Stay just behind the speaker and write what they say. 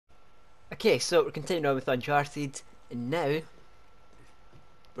Okay, so we're continuing on with Uncharted, and now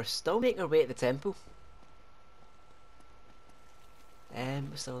we're still making our way to the temple.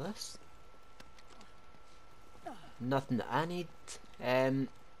 What's all this? Nothing that I need.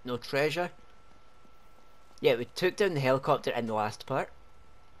 No treasure. Yeah, we took down the helicopter in the last part,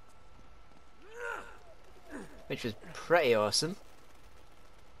 which was pretty awesome.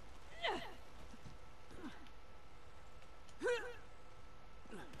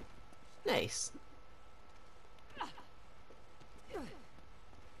 Nice.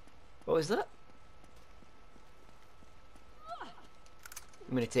 What was that?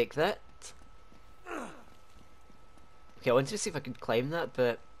 I'm gonna take that. Okay, I wanted to see if I could climb that,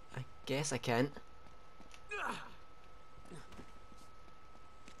 but I guess I can't.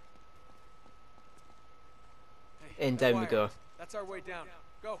 And down we go. That's our way down.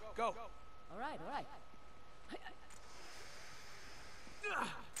 Go, go. All right, all right.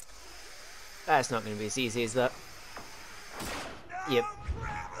 That's not going to be as easy as that. Yep.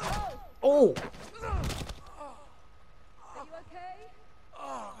 Oh! Are you okay?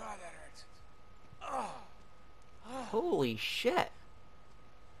 Oh, God, that hurts. Oh. Holy shit.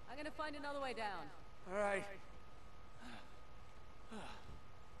 I'm gonna find another way down. All right.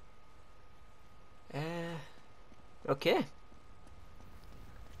 Okay.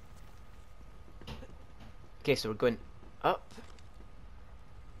 Okay, so we're going up.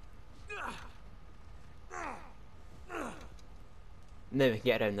 Now we can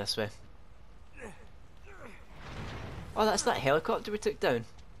get around this way. Oh, that's that helicopter we took down.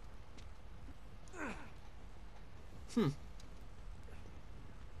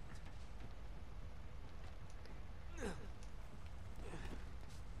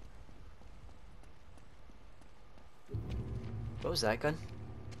 What was that gun?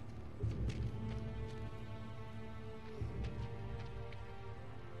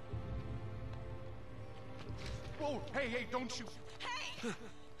 Whoa, hey, don't shoot. Hey!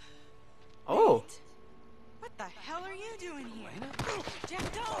 Oh! What the hell are you doing here?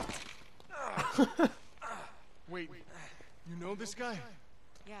 Jeff, don't! Wait, you know this guy?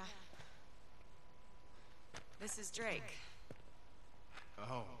 Yeah. This is Drake.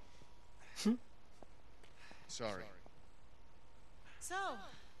 Oh. Sorry. So,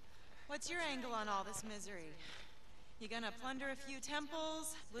 what's your angle on all this misery? You gonna plunder a few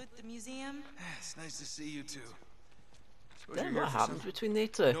temples, loot the museum? It's nice to see you two. Then what happens between the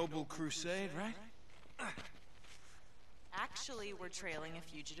two? Noble crusade, right? Actually, we're trailing a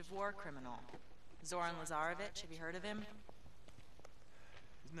fugitive war criminal. Zoran Lazarevich, have you heard of him?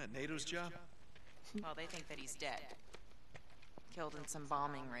 Isn't that NATO's job? Well, they think that he's dead. Killed in some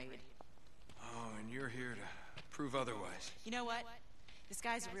bombing raid. Oh, and you're here to prove otherwise. You know what? This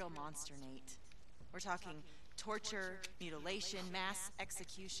guy's a real monster, Nate. We're talking torture, mutilation, mass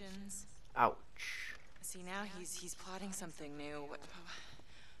executions. Ouch. See, now he's plotting something new.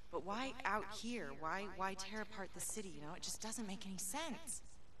 But why out here? Why tear apart the city, you know? It just doesn't make any sense.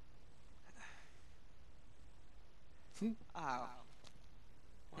 Oh.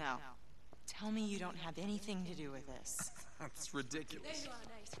 No. Tell me you don't have anything to do with this. That's ridiculous. There you are,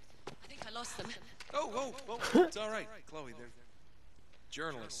 Nate. I think I lost them. Oh, it's all right, Chloe. They're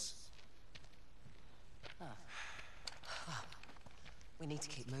journalists. We need to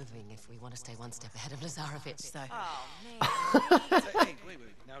keep moving if we want to stay one step ahead of Lazarevich, so... Oh, man. Hey, wait.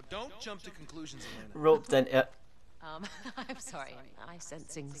 Now, don't jump to conclusions, Elena. Roped into it. I'm sorry. I'm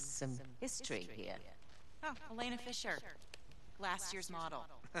sensing some history here. Oh, Elena Fisher. Last year's model.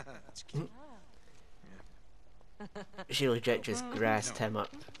 That's cute. She legit just grassed him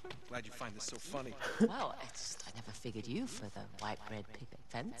up. Glad you find this so funny. Well, I never figured you for the white bread picket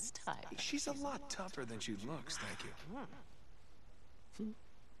fence type. She's a lot tougher than she looks, thank you.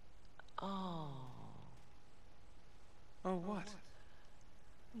 Oh, Oh, what?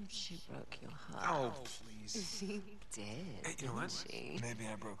 she broke your heart. Oh, please. She did, Hey, you know what? didn't she? Maybe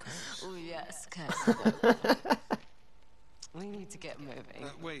I broke hers. Oh, yes, Cat. We need to get moving.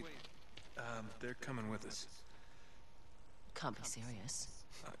 Wait. They're coming with us. Can't be serious.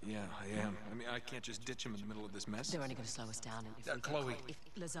 Yeah, I am. I mean, I can't just ditch them in the middle of this mess. They're only going to slow us down, and if we get Chloe. caught, if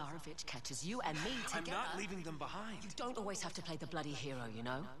Lazarevich catches you and me I'm together... not leaving them behind. You don't always have to play the bloody hero, you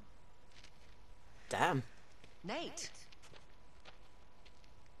know? Damn. Nate!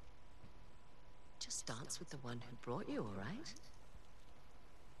 Just dance with the one who brought you, all right?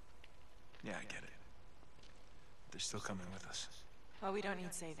 Yeah, I get it. They're still coming with us. Well, we don't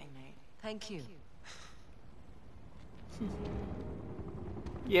need saving, Nate. Thank you.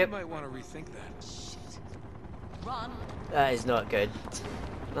 Yep. You might want to rethink that. Shit. Run! That is not good.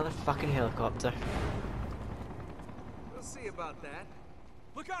 Another fucking helicopter. We'll see about that.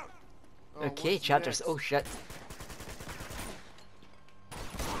 Look out! Okay, what's chapters. next? Oh shit.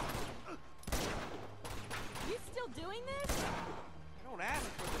 You still doing this? I don't ask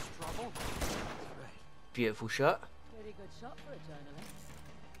for this trouble. Beautiful shot. Pretty good shot for a journalist.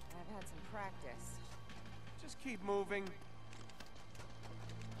 I've had some practice. Just keep moving.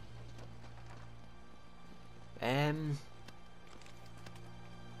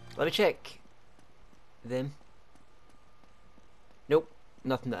 Let me check them. Nope,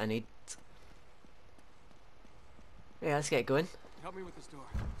 nothing that I need. Yeah, let's get going. Help me with this door.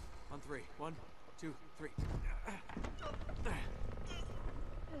 On three. 1, 2, 3.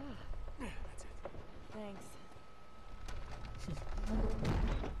 That's it. Thanks.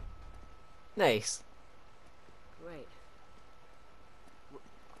 Nice. Great.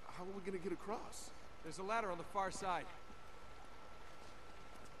 How are we gonna get across? There's a ladder on the far side.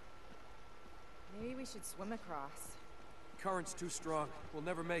 Maybe we should swim across. Current's too strong. We'll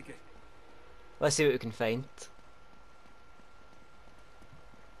never make it. Let's see what we can find.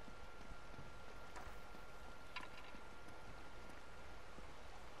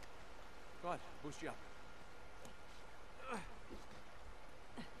 Go on, boost you up.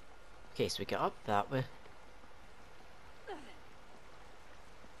 Okay, so we get up that way.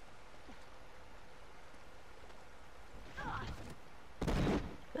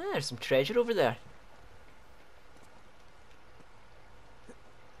 Ah, there's some treasure over there.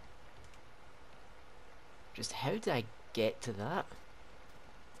 Just how did I get to that?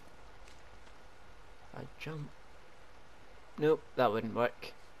 I jump. Nope, that wouldn't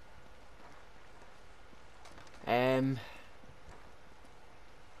work.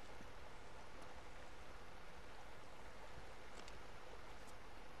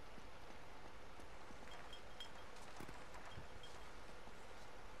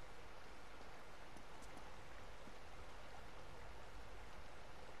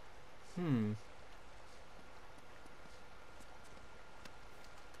 Hmm.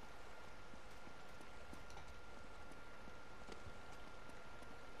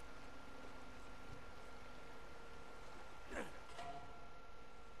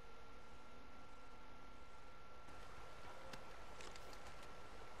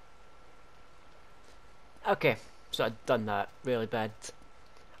 Okay, so I've done that really bad.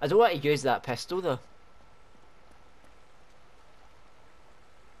 I don't want to use that pistol though.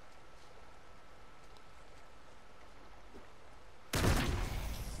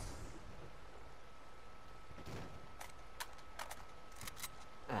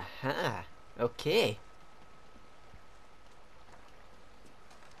 Aha, okay.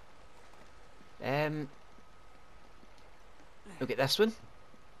 Look at this one.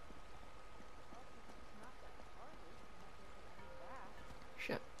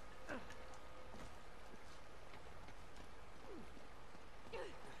 Shit.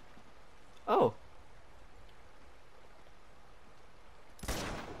 Oh.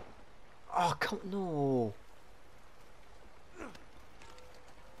 Oh, come no.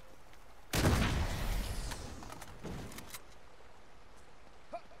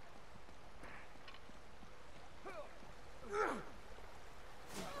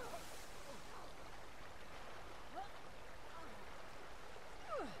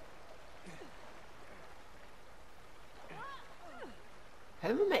 How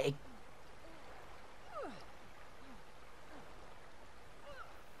am I meant to...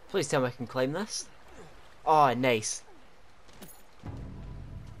 Please tell me I can climb this. Oh, nice.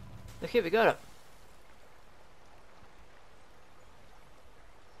 Okay, we got it.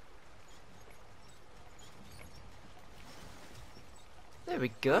 There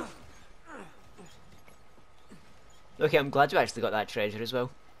we go. Okay, I'm glad you actually got that treasure as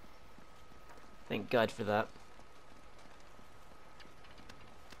well. Thank God for that.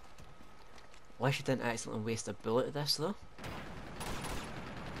 Why should I didn't accidentally waste a bullet at this though?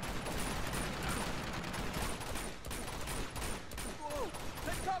 Whoa!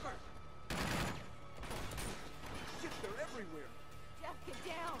 Take cover! Shit, they're everywhere. Jeff, get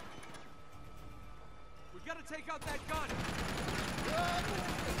down! We gotta take out that gun!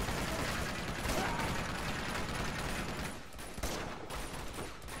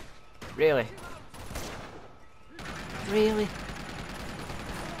 Really? Really?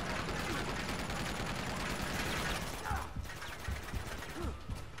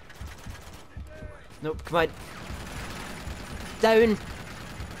 Nope, come on. Down!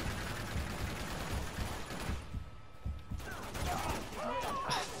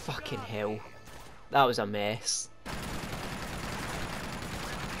 Oh, fucking hell. That was a mess.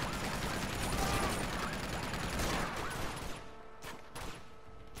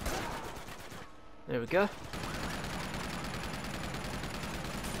 There we go.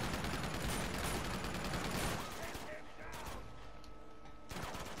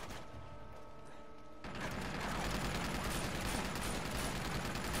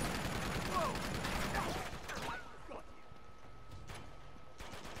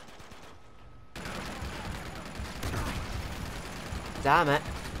 Damn it.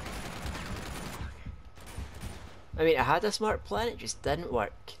 I mean, I had a smart plan, it just didn't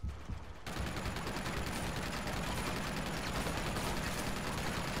work.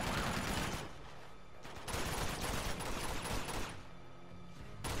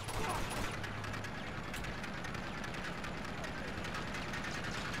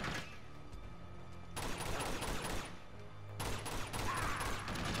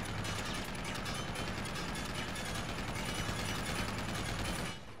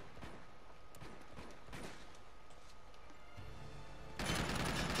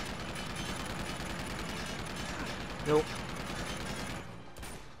 Nope.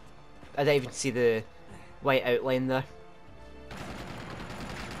 I didn't even see the white outline there.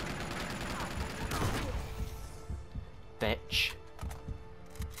 Bitch.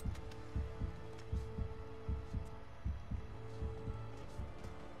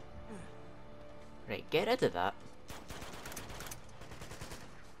 Right, get rid of that.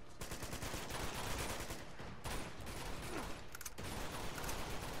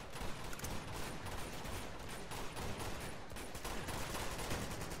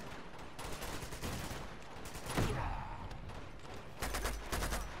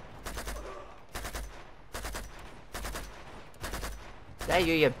 There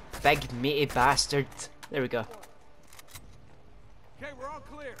you big meaty bastard. There we go. Okay, we're all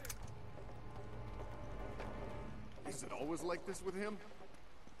clear. Is it always like this with him?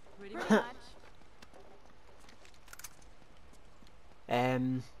 Pretty much.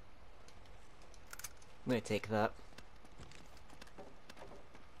 I'm gonna take that.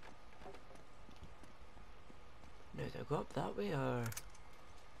 Now do I go up that way or?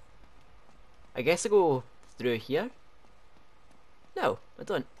 I guess I go through here. No, I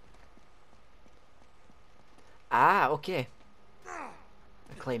don't. Ah, okay.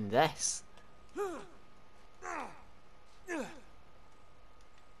 I climb this.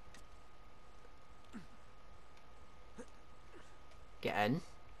 Get in.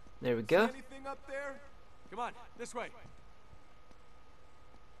 There we go. Anything up there? Come on, this way.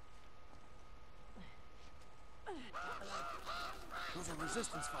 Those are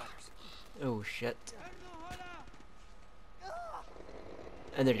resistance fighters. Oh shit.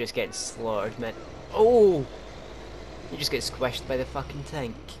 And they're just getting slaughtered, man. Oh! You just get squished by the fucking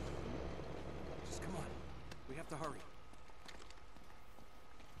tank. Just come on. We have to hurry.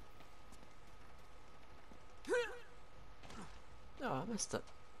 Oh, I missed it.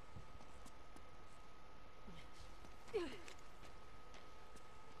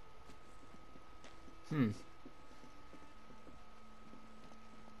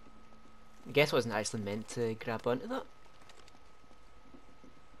 I guess I wasn't actually meant to grab onto that.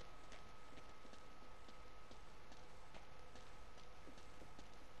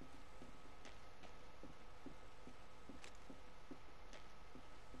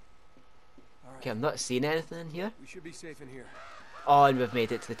 Okay, I'm not seeing anything in here. We should be safe in here. Oh, and we've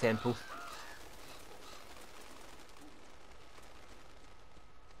made it to the temple.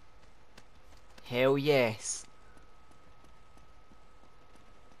 Hell yes.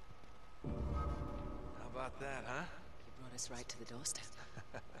 How about that, huh? You brought us right to the doorstep.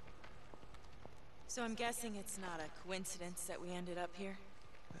 So I'm guessing it's not a coincidence that we ended up here?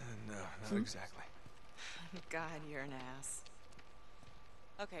 No, not exactly. God, you're an ass.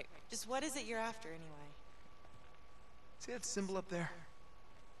 Okay, just what is it you're after anyway? See that symbol up there?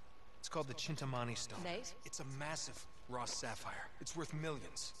 It's called the Chintamani Stone. Nate? It's a massive raw sapphire. It's worth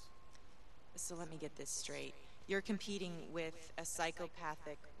millions. So let me get this straight. You're competing with a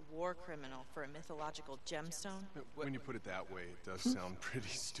psychopathic war criminal for a mythological gemstone? When you put it that way, it does sound pretty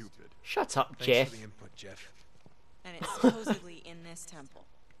stupid. Shut up, Thanks Jeff. for the input, Jeff. And it's supposedly in this temple.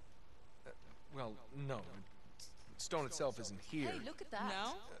 Well, no. Stone itself isn't here. Hey, look at that.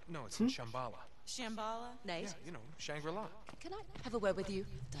 No? No, it's in Shambhala. Shambhala? Nate, Yeah, you know, Shangri-La. can I have a word with you,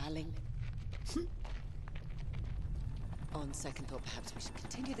 darling? On second thought, perhaps we should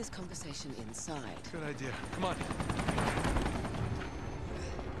continue this conversation inside. Good idea. Come on.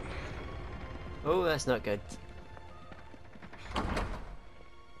 Oh, that's not good.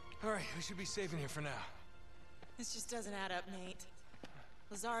 All right, we should be safe in here for now. This just doesn't add up, Nate.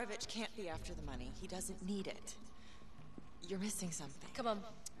 Lazarovich can't be after the money. He doesn't need it. You're missing something. Come on,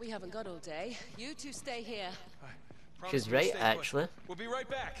 we haven't got all day. You two stay here. Promise She's we'll right, stay put. actually. We'll be right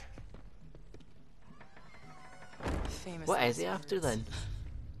back. Famous What is last he after words. then?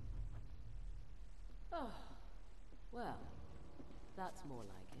 Oh, well, that's more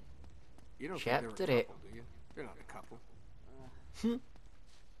like it. You don't Chapter think they're a 8. couple, do you? They're not a couple.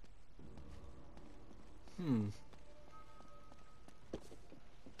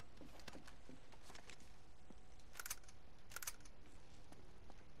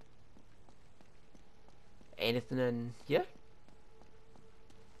 anything in here?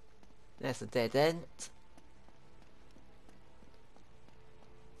 That's a dead end.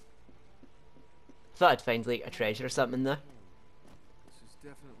 Thought I'd find like a treasure or something there. This is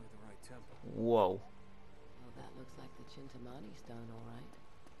definitely the right temple. Whoa. Well, that looks like the Chintamani stone, all right.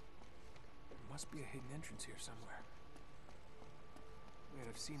 There must be a hidden entrance here somewhere. Wait,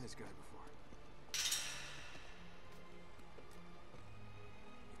 I've seen this guy before.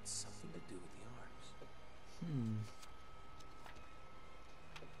 It's something to do with the arms.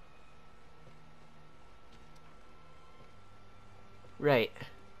 Right.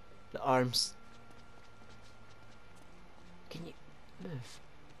 The arms. Can you move?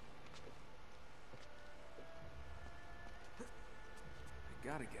 I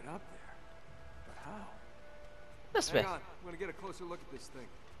gotta get up there. But how? This way. Hang on, I'm gonna get a closer look at this thing.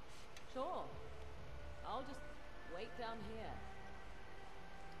 Sure. I'll just wait down here.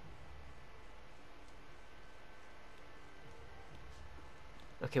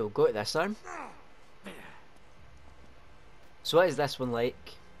 Okay, we'll go to this arm. So what is this one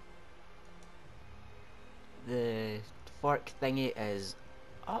like? The fork thingy is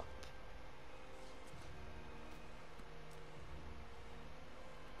up.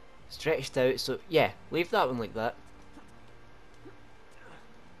 Stretched out, so yeah, leave that one like that.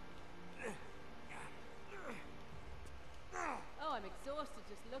 Oh, I'm exhausted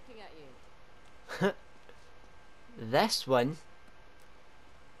just looking at you. This one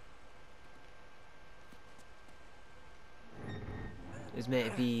is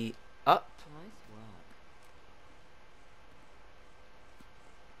meant to be up. Nice work.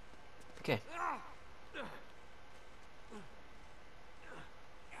 Okay.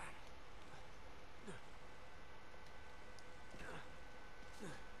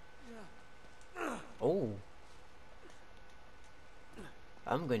 Oh.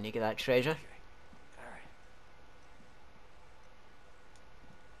 I'm going to get that treasure.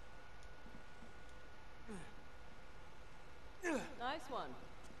 Alright. Nice one.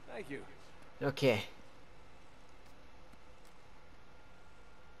 Thank you. Okay.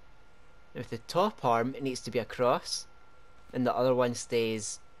 With the top arm, it needs to be across, and the other one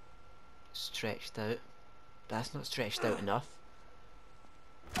stays stretched out. That's not stretched out enough.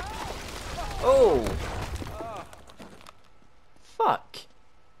 Oh! Fuck!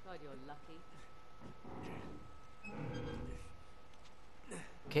 God, you're lucky.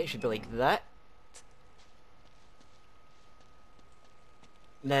 Okay, it should be like that.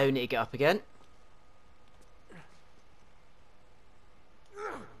 Now we need to get up again.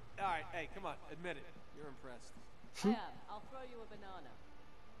 Alright, hey, come on, admit it. You're impressed. I am. I'll throw you a banana.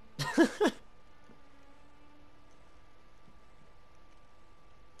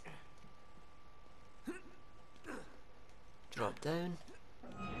 Drop down.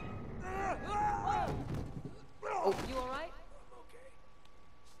 Oh, you all right?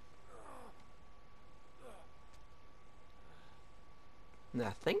 No,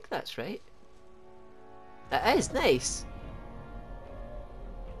 I think that's right. That is nice.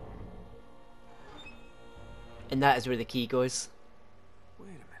 And that is where the key goes. Wait a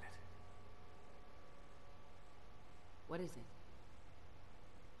minute. What is it?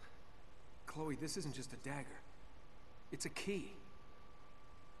 Chloe, this isn't just a dagger. It's a key.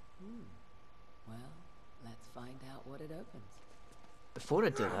 Well, let's find out what it opens. Before I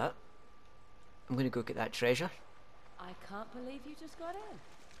do that, I'm gonna go get that treasure. I can't believe you just got in.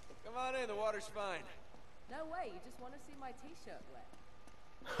 Come on in, the water's fine. No way, you just want to see my t-shirt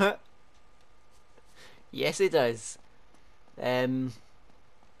wet. Yes, it does. Yeah,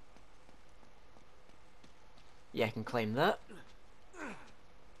 I can climb that.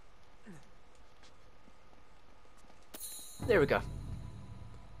 There we go.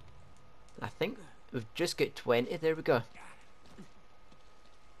 I think we've just got 20. There we go.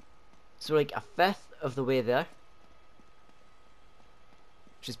 So we're like a fifth of the way there,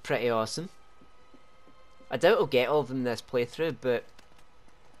 which is pretty awesome. I doubt I'll get all of them in this playthrough, but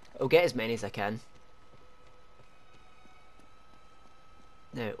I'll get as many as I can.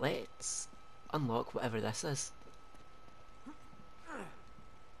 Now let's unlock whatever this is.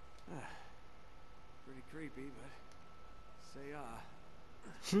 Pretty creepy, but say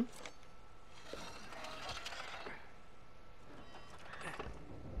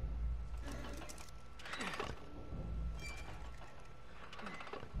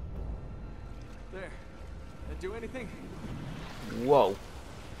There. That do anything? Whoa. The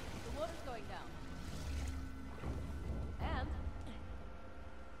water's going down. And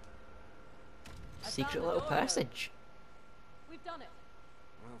I found Secret the little door passage. we've done it.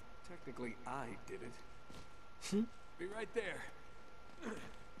 Well, technically I did it. Be right there.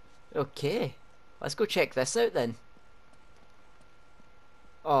 Okay. Let's go check this out then.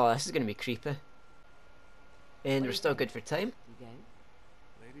 Oh, this is going to be creepy. And we're still good for time. You game?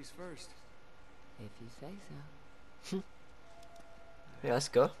 Ladies first. If you say so. Yeah, let's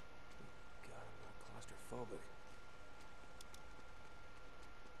go. God, I'm not claustrophobic.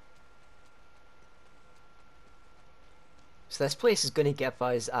 So this place is going to give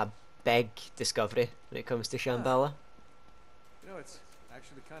us a big discovery when it comes to Shambhala. You know, it's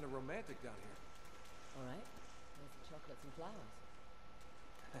actually kind of romantic down here. All right. There's the chocolates and flowers.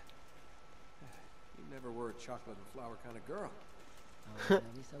 You never were a chocolate and flower kind of girl. Oh, you know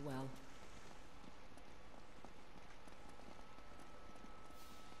me so well.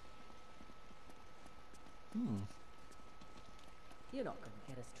 You're not going to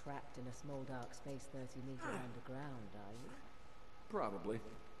get us trapped in a small dark space 30 meters underground, are you? Probably.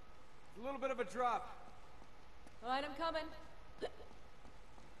 A little bit of a drop. All right, I'm coming.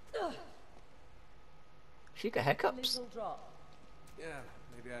 She got hiccups. Little drop. Yeah,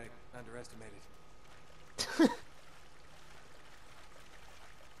 maybe I underestimated.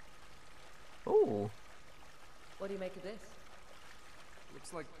 Oh, What do you make of this?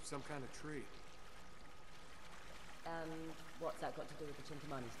 Looks like some kind of tree. And what's that got to do with the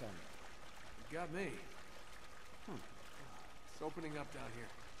Chintamani stone? You got me. It's opening up down here.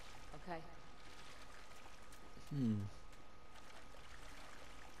 Okay.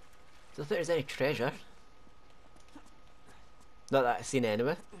 don't think there's any treasure. Not that I've seen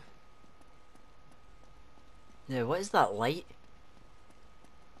anyway. Now, what is that light?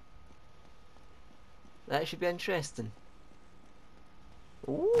 That should be interesting.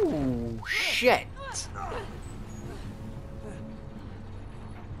 Ooh, shit! Oh,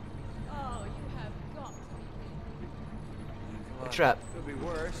 you have got to be kidding. Come on. Trap. Could be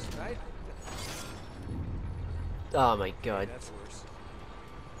worse, right? Oh my god. That's worse.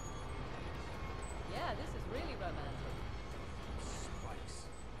 Yeah, this is really romantic. Spikes.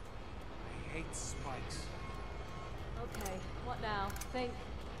 I hate spikes. Okay, what now? Think.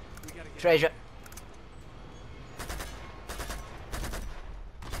 We gotta get Treasure.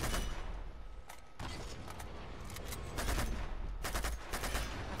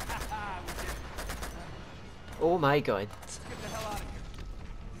 Oh my god. Get the hell out of here.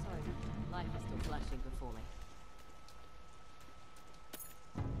 Sorry, life is still flashing before me.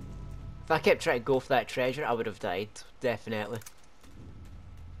 If I kept trying to go for that treasure, I would have died. Definitely.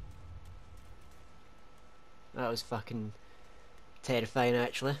 That was fucking terrifying,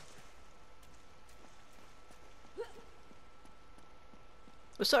 actually.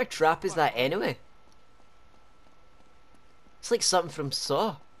 What sort of trap is that anyway? It's like something from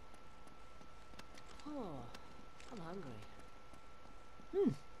Saw. Oh, I'm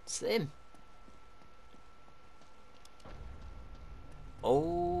hungry. Same.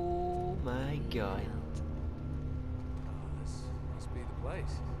 Oh my god. Oh, this must be the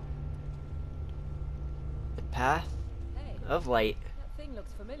place. The path Hey, of light. that thing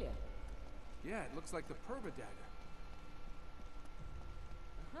looks familiar. Yeah, it looks like the Purba dagger.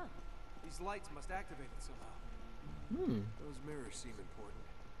 Huh. These lights must activate it somehow. Those mirrors seem important.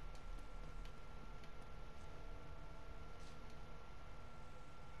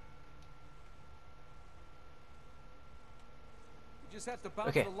 You just have to bounce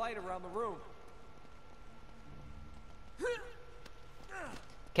Okay. the light around the room.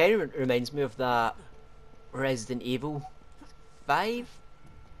 Kind of reminds me of that Resident Evil 5,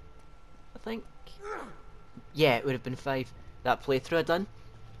 I think. Yeah, it would have been 5. That playthrough I done.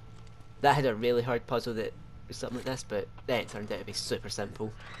 That had a really hard puzzle that was something like this, but then it turned out to be super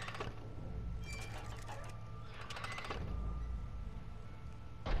simple.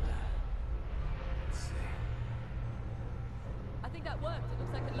 Let's see. I think that worked. It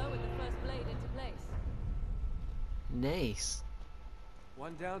looks like it lowered the first blade into place. Nice.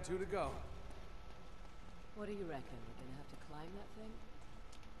 One down, two to go. What do you reckon? We're gonna have to climb that thing?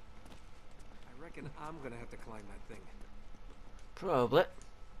 I reckon I'm gonna have to climb that thing. Probably.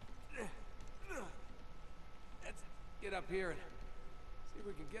 Let's get up here and see if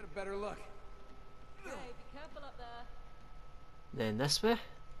we can get a better look. Hey, be careful up there. Then this way.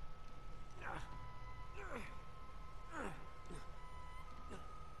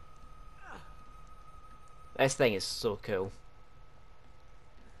 This thing is so cool.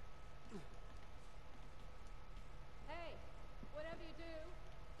 Hey, whatever you do,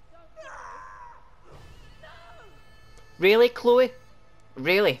 don't go. No! Really, Chloe?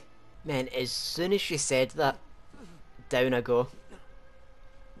 Really? Man, as soon as she said that, down I go.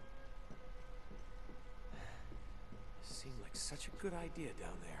 Seemed like such a good idea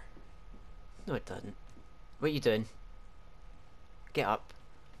down there. No, it doesn't. What are you doing? Get up.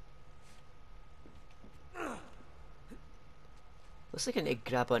 Looks like I need to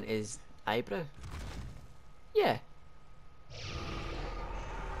grab onto his eyebrow. Yeah.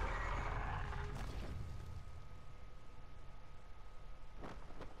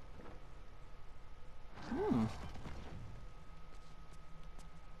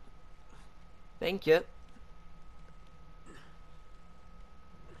 Thank you.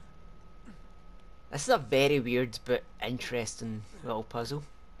 This is a very weird but interesting little puzzle.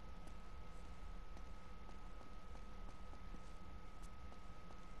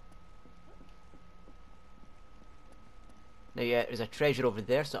 Now yeah, there's a treasure over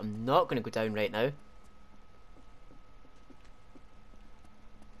there, so I'm not going to go down right now.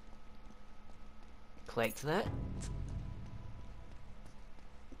 Collect that.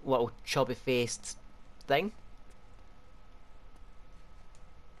 Little chubby faced thing.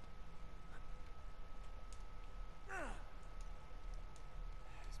 There's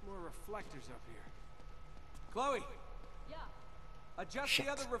more reflectors up here. Chloe, Yeah, adjust Shit.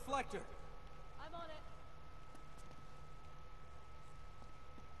 the other reflector. I'm on it.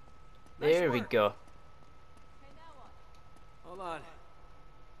 Nice There we work. go. Okay, now what? Hold on.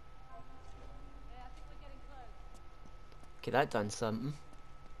 Yeah, I think we're getting close. Okay, that done something.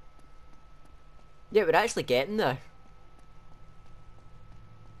 Yeah, we're actually getting there.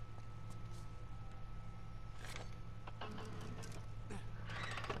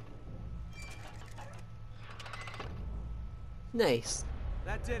 Nice.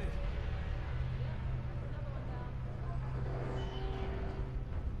 That did it.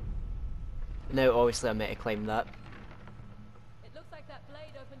 Now, obviously, I'm meant to climb that. It looks like that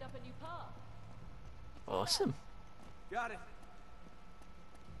blade opened up a new path. Awesome. Got it.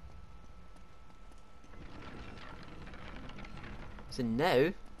 So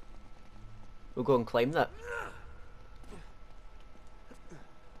now, we'll go and climb that.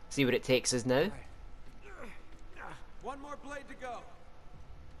 See where it takes us now. One more blade to go.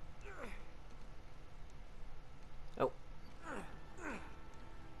 Oh.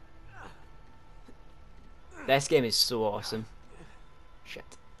 This game is so awesome. Shit.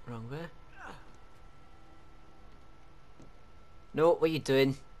 Wrong way. No, what are you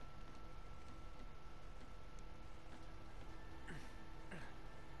doing?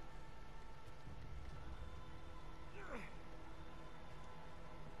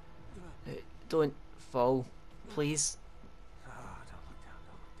 Don't fall, please.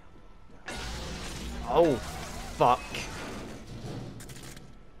 Oh, fuck.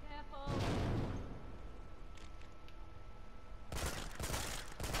 Careful.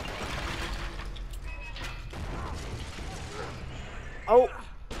 Oh!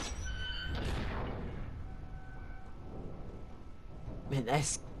 Man,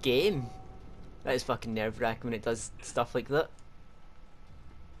 this game. That is fucking nerve-wracking when it does stuff like that.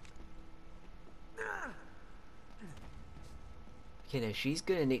 Okay, now she's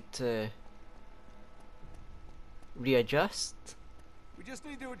gonna need to readjust. We just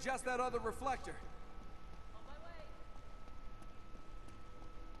need to adjust that other reflector. On my way.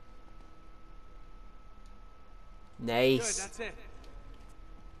 Good, Nice. that's it.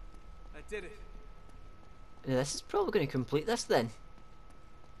 That did it. Now this is probably gonna complete this then.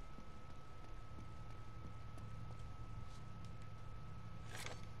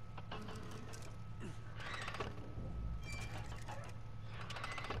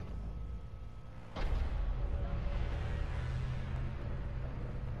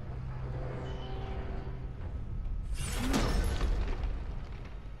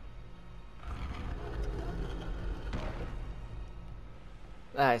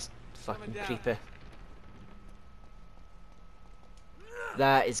 That is fucking Coming down. creepy.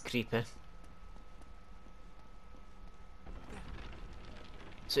 That is creepy.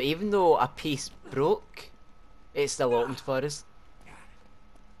 So even though a piece broke, it's still opened for us.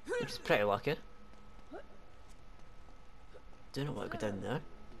 Which is pretty lucky. Do not want to go down there.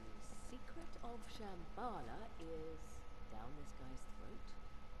 The secret of Shambhala is down this guy's throat.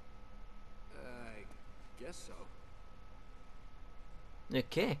 I guess so.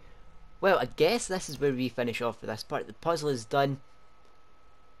 Okay. Well, I guess this is where we finish off for this part. The puzzle is done.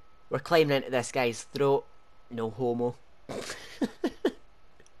 We're climbing into this guy's throat. No homo.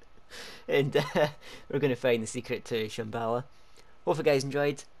 And we're going to find the secret to Shambhala. Hope you guys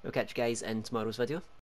enjoyed. We'll catch you guys in tomorrow's video.